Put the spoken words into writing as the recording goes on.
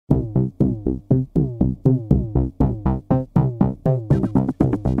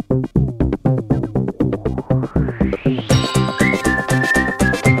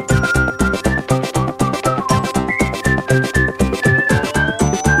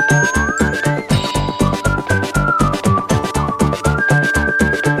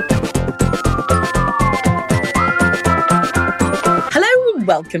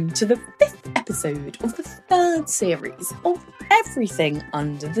welcome to the 5th episode of the 3rd series of Everything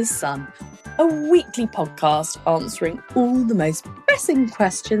Under the Sun, a weekly podcast answering all the most pressing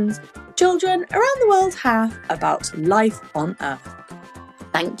questions children around the world have about life on Earth.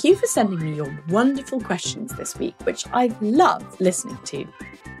 Thank you for sending me your wonderful questions this week, which I've loved listening to.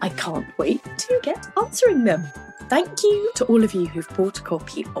 I can't wait to get answering them. Thank you to all of you who've bought a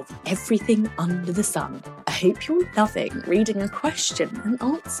copy of Everything Under the Sun. I hope you're loving reading a question and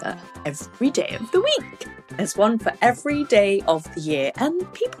answer every day of the week. There's one for every day of the year,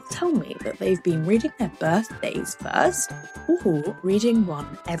 and people tell me that they've been reading their birthdays first or reading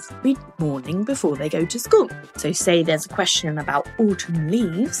one every morning before they go to school. So say there's a question about autumn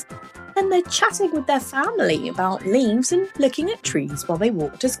leaves, and they're chatting with their family about leaves and looking at trees while they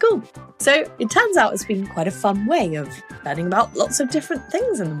walk to school. So it turns out it's been quite a fun way of learning about lots of different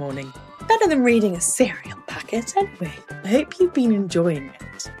things in the morning. Better than reading a cereal packet anyway. I hope you've been enjoying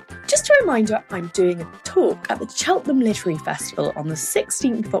it. Just a reminder, I'm doing a talk at the Cheltenham Literary Festival on the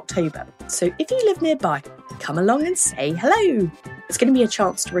 16th of October. So if you live nearby, come along and say hello. It's going to be a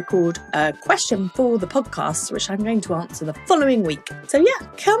chance to record a question for the podcast, which I'm going to answer the following week. So yeah,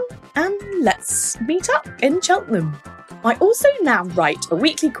 come and let's meet up in Cheltenham. I also now write a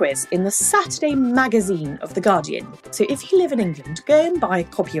weekly quiz in the Saturday magazine of The Guardian. So if you live in England, go and buy a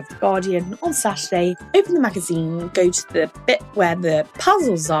copy of The Guardian on Saturday, open the magazine, go to the bit where the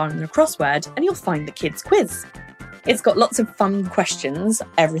puzzles are in the crossword, and you'll find the kids' quiz. It's got lots of fun questions,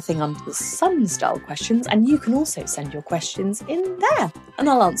 everything under the sun style questions, and you can also send your questions in there, and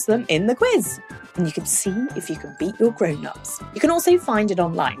I'll answer them in the quiz. And you can see if you can beat your grown-ups. You can also find it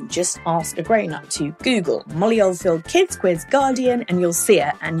online. Just ask a grown-up to Google Molly Oldfield Kids Quiz Guardian, and you'll see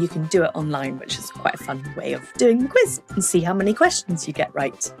it, and you can do it online, which is quite a fun way of doing the quiz, and see how many questions you get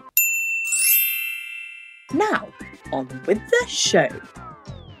right. Now, on with the show.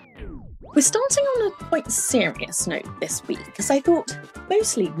 We're starting on a quite serious note this week, because I thought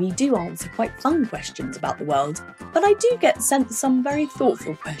mostly we do answer quite fun questions about the world, but I do get sent some very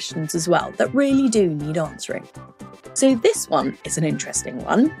thoughtful questions as well that really do need answering. So this one is an interesting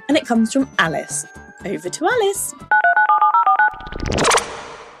one, and it comes from Alice. Over to Alice.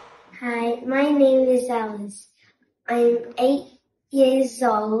 Hi, my name is Alice. I'm 8 years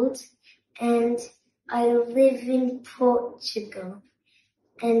old and I live in Portugal.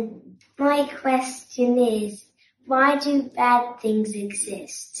 And my question is, why do bad things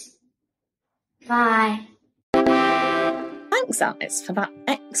exist? Bye. Thanks, Alice, for that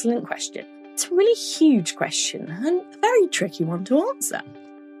excellent question. It's a really huge question and a very tricky one to answer.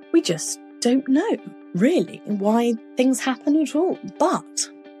 We just don't know, really, why things happen at all. But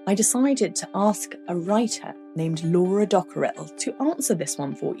I decided to ask a writer named Laura Dockrill to answer this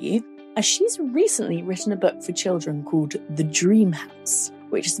one for you, as she's recently written a book for children called The Dream House,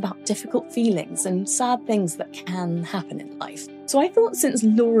 which is about difficult feelings and sad things that can happen in life. So I thought, since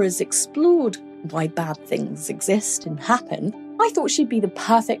Laura's explored why bad things exist and happen, I thought she'd be the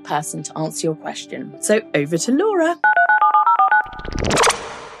perfect person to answer your question. So over to Laura.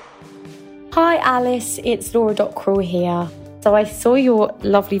 Hi Alice, it's Laura Dockrill here. So I saw your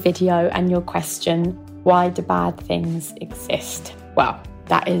lovely video and your question, why do bad things exist? Well,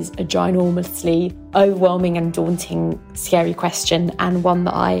 that is a ginormously overwhelming and daunting, scary question, and one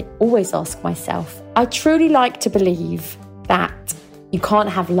that I always ask myself. I truly like to believe that you can't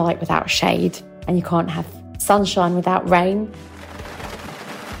have light without shade, and you can't have sunshine without rain.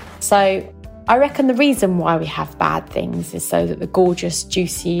 So I reckon the reason why we have bad things is so that the gorgeous,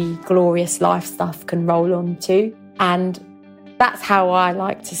 juicy, glorious life stuff can roll on too. And that's how I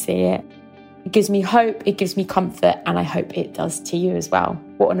like to see it. It gives me hope, it gives me comfort, and I hope it does to you as well.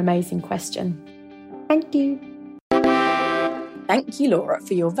 What an amazing question. Thank you. Thank you, Laura,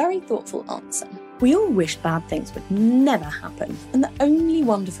 for your very thoughtful answer. We all wish bad things would never happen, and that only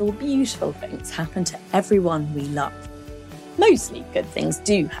wonderful, beautiful things happen to everyone we love. Mostly good things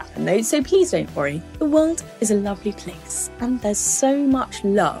do happen though, so please don't worry. The world is a lovely place, and there's so much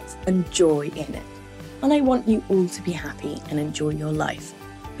love and joy in it. And I want you all to be happy and enjoy your life.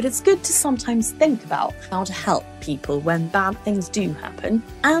 But it's good to sometimes think about how to help people when bad things do happen,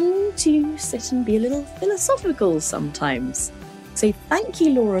 and to sit and be a little philosophical sometimes. So thank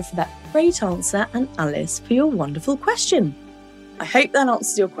you, Laura, for that great answer, and Alice for your wonderful question. I hope that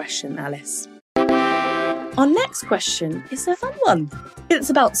answers your question, Alice. Our next question is a fun one. It's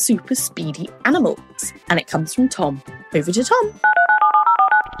about super speedy animals, and it comes from Tom. Over to Tom.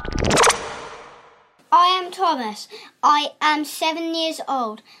 I am Thomas. I am 7 years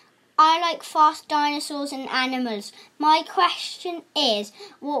old. I like fast dinosaurs and animals. My question is,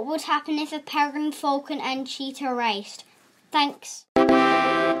 what would happen if a peregrine falcon and cheetah raced? Thanks.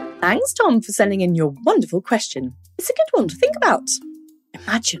 Thanks, Tom, for sending in your wonderful question. It's a good one to think about.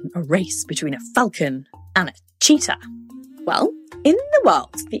 Imagine a race between a falcon and a cheetah. Well, in the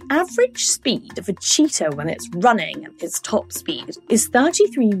wild, the average speed of a cheetah when it's running at its top speed is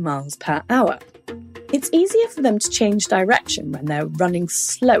 33 miles per hour. It's easier for them to change direction when they're running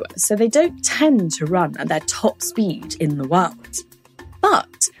slower, so they don't tend to run at their top speed in the wild.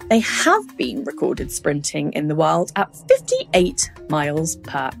 But they have been recorded sprinting in the wild at 58 miles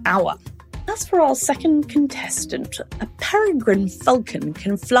per hour. As for our second contestant, a peregrine falcon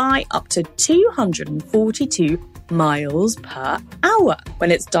can fly up to 242 miles per hour when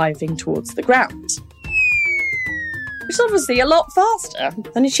it's diving towards the ground, which is obviously a lot faster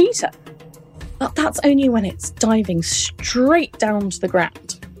than a cheetah. But that's only when it's diving straight down to the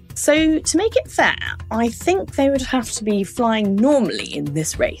ground. So to make it fair, I think they would have to be flying normally in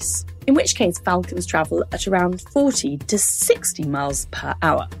this race, in which case falcons travel at around 40 to 60 miles per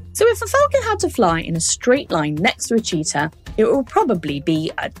hour. So if a falcon had to fly in a straight line next to a cheetah, it will probably be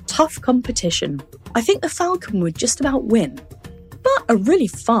a tough competition. I think the falcon would just about win. But a really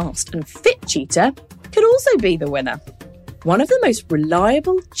fast and fit cheetah could also be the winner. One of the most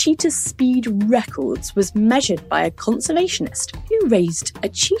reliable cheetah speed records was measured by a conservationist who raised a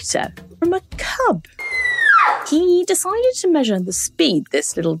cheetah from a cub. He decided to measure the speed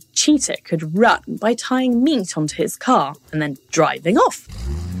this little cheetah could run by tying meat onto his car and then driving off.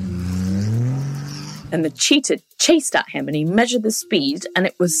 And the cheetah chased at him and he measured the speed and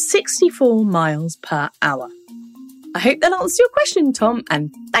it was 64 miles per hour. I hope that answers your question, Tom,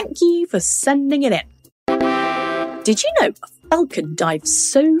 and thank you for sending it in. Did you know a falcon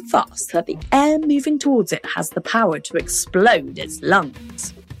dives so fast that the air moving towards it has the power to explode its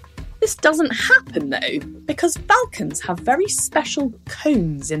lungs? This doesn't happen though, because falcons have very special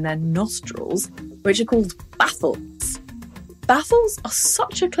cones in their nostrils, which are called baffles. Baffles are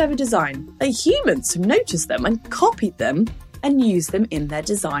such a clever design that humans have noticed them and copied them and used them in their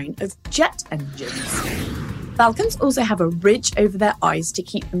design of jet engines. Falcons also have a ridge over their eyes to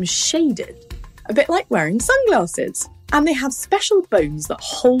keep them shaded, a bit like wearing sunglasses. And they have special bones that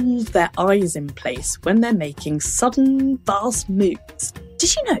hold their eyes in place when they're making sudden, fast moves.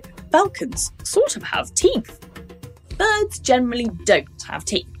 Did you know falcons sort of have teeth? Birds generally don't have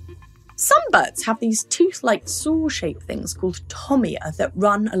teeth. Some birds have these tooth-like saw-shaped things called tomia that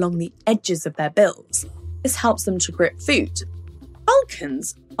run along the edges of their bills. This helps them to grip food.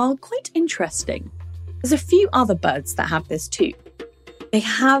 Falcons are quite interesting. There's a few other birds that have this too. They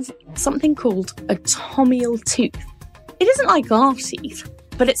have something called a tomial tooth. It isn't like our teeth,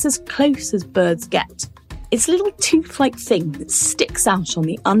 but it's as close as birds get. It's a little tooth-like thing that sticks out on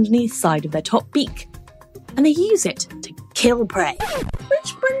the underneath side of their top beak, and they use it to kill prey.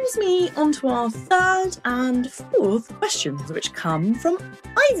 Which brings me onto our third and fourth questions, which come from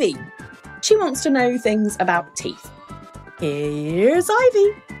Ivy. She wants to know things about teeth. Here's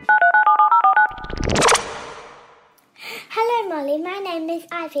Ivy. Hello Molly, my name is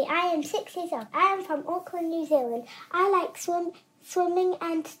Ivy. I am 6 years old. I am from Auckland, New Zealand. I like swimming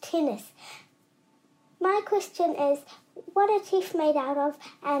and tennis. My question is, what are teeth made out of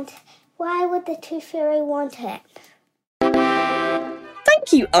and why would the tooth fairy want it?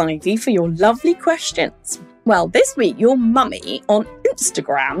 Thank you, Ivy, for your lovely questions. Well, this week your mummy on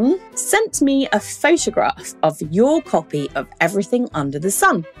Instagram sent me a photograph of your copy of Everything Under the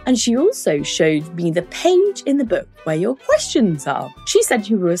Sun. And she also showed me the page in the book where your questions are. She said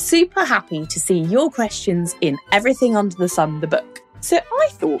you were super happy to see your questions in Everything Under the Sun, the book. So I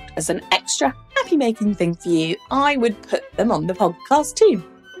thought, as an extra happy-making thing for you, I would put them on the podcast too.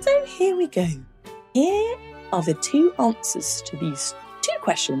 So here we go. Here are the two answers to these two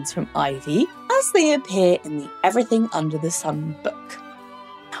questions from Ivy as they appear in the Everything Under the Sun book.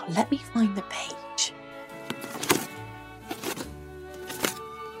 Now let me find the page.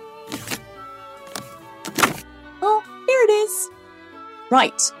 Oh, here it is.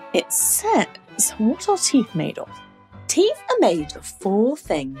 Right, it says, what are teeth made of? Teeth are made of 4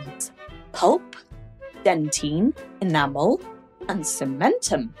 things: pulp, dentine, enamel, and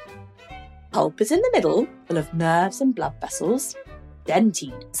cementum. Pulp is in the middle, full of nerves and blood vessels.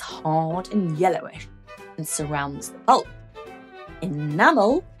 Dentine is hard and yellowish and surrounds the pulp.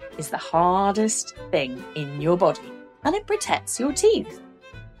 Enamel is the hardest thing in your body and it protects your teeth.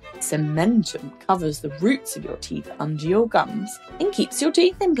 Cementum covers the roots of your teeth under your gums and keeps your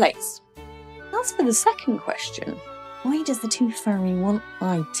teeth in place. As for the second question, why does the tooth fairy want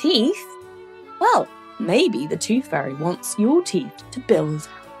my teeth? Well, maybe the tooth fairy wants your teeth to build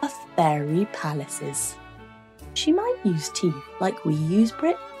her fairy palaces. She might use teeth like we use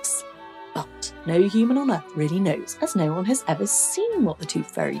bricks. But no human on earth really knows, as no one has ever seen what the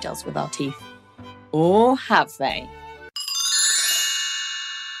tooth fairy does with our teeth. Or have they?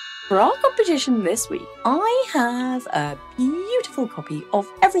 For our competition this week, I have a beautiful copy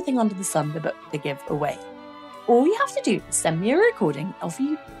of Everything Under the Sun, the book, to give away. All you have to do is send me a recording of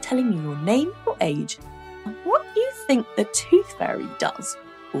you telling me your name, your age, and what you think the tooth fairy does.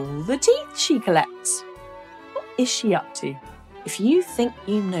 All the teeth she collects. What is she up to? If you think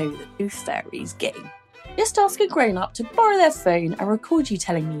you know the tooth fairy's game, just ask a grown-up to borrow their phone and record you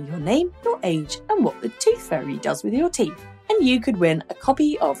telling me your name, your age, and what the tooth fairy does with your teeth. And you could win a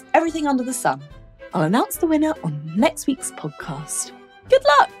copy of Everything Under the Sun. I'll announce the winner on next week's podcast. Good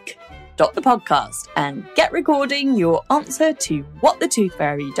luck! Stop the podcast and get recording your answer to what the tooth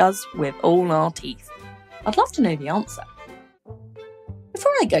fairy does with all our teeth. I'd love to know the answer.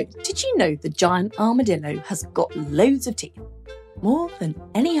 Before I go, did you know the giant armadillo has got loads of teeth? More than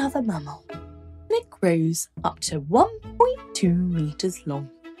any other mammal. And it grows up to 1.2 metres long.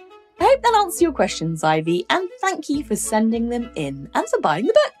 I hope that answers your questions, Ivy, and thank you for sending them in and for buying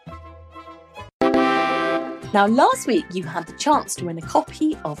the book. Now, last week you had the chance to win a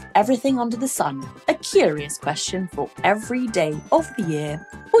copy of Everything Under the Sun, a curious question for every day of the year.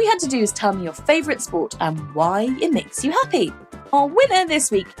 All you had to do is tell me your favourite sport and why it makes you happy. Our winner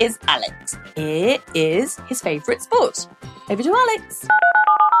this week is Alex. Here is his favourite sport. Over to Alex.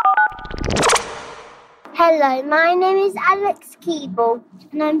 Hello, my name is Alex Keeble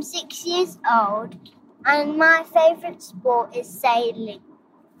and I'm 6 years old, and my favourite sport is sailing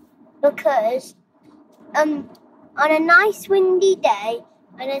because on a nice windy day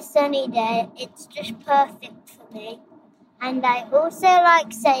and a sunny day it's just perfect for me. And I also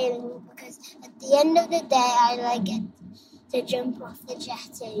like sailing because at the end of the day I like it to jump off the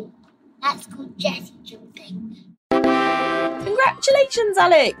jetty. That's called jetty jumping. Congratulations,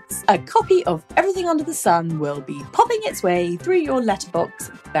 Alex! A copy of Everything Under the Sun will be popping its way through your letterbox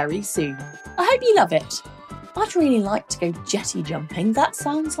very soon. I hope you love it. I'd really like to go jetty jumping. That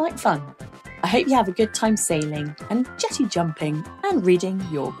sounds like fun. I hope you have a good time sailing and jetty jumping and reading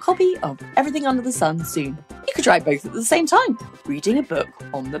your copy of Everything Under the Sun soon. You could try both at the same time, reading a book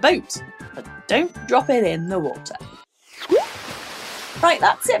on the boat. But don't drop it in the water. Right,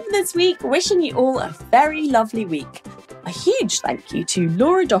 that's it for this week. Wishing you all a very lovely week. A huge thank you to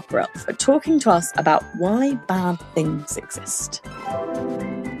Laura Dockrill for talking to us about why bad things exist.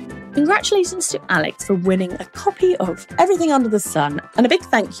 Congratulations to Alex for winning a copy of Everything Under the Sun, and a big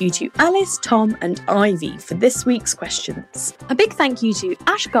thank you to Alice, Tom and Ivy for this week's questions. A big thank you to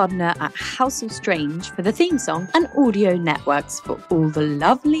Ash Gardner at House of Strange for the theme song, and Audio Networks for all the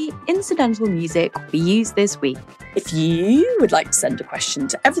lovely incidental music we used this week. If you would like to send a question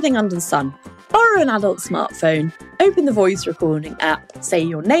to Everything Under the Sun, borrow an adult smartphone, open the voice recording app, say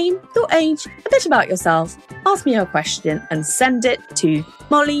your name, your age, a bit about yourself, ask me your question and send it to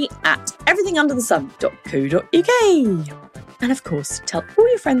molly@everythingunderthesun.co.uk. And of course, tell all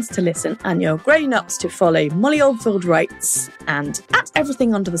your friends to listen and your grown-ups to follow Molly Oldfield Writes and at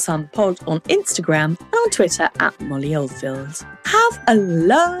Everything Under the Sun Pod on Instagram and on Twitter at Molly Oldfield. Have a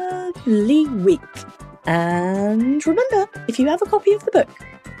lovely week. And remember, if you have a copy of the book,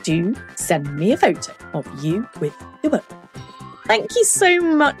 do send me a photo of you with your book. Thank you so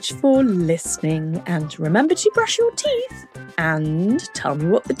much for listening, and remember to brush your teeth and tell me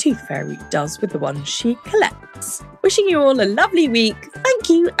what the tooth fairy does with the ones she collects. Wishing you all a lovely week. Thank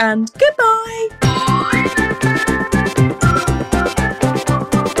you and goodbye.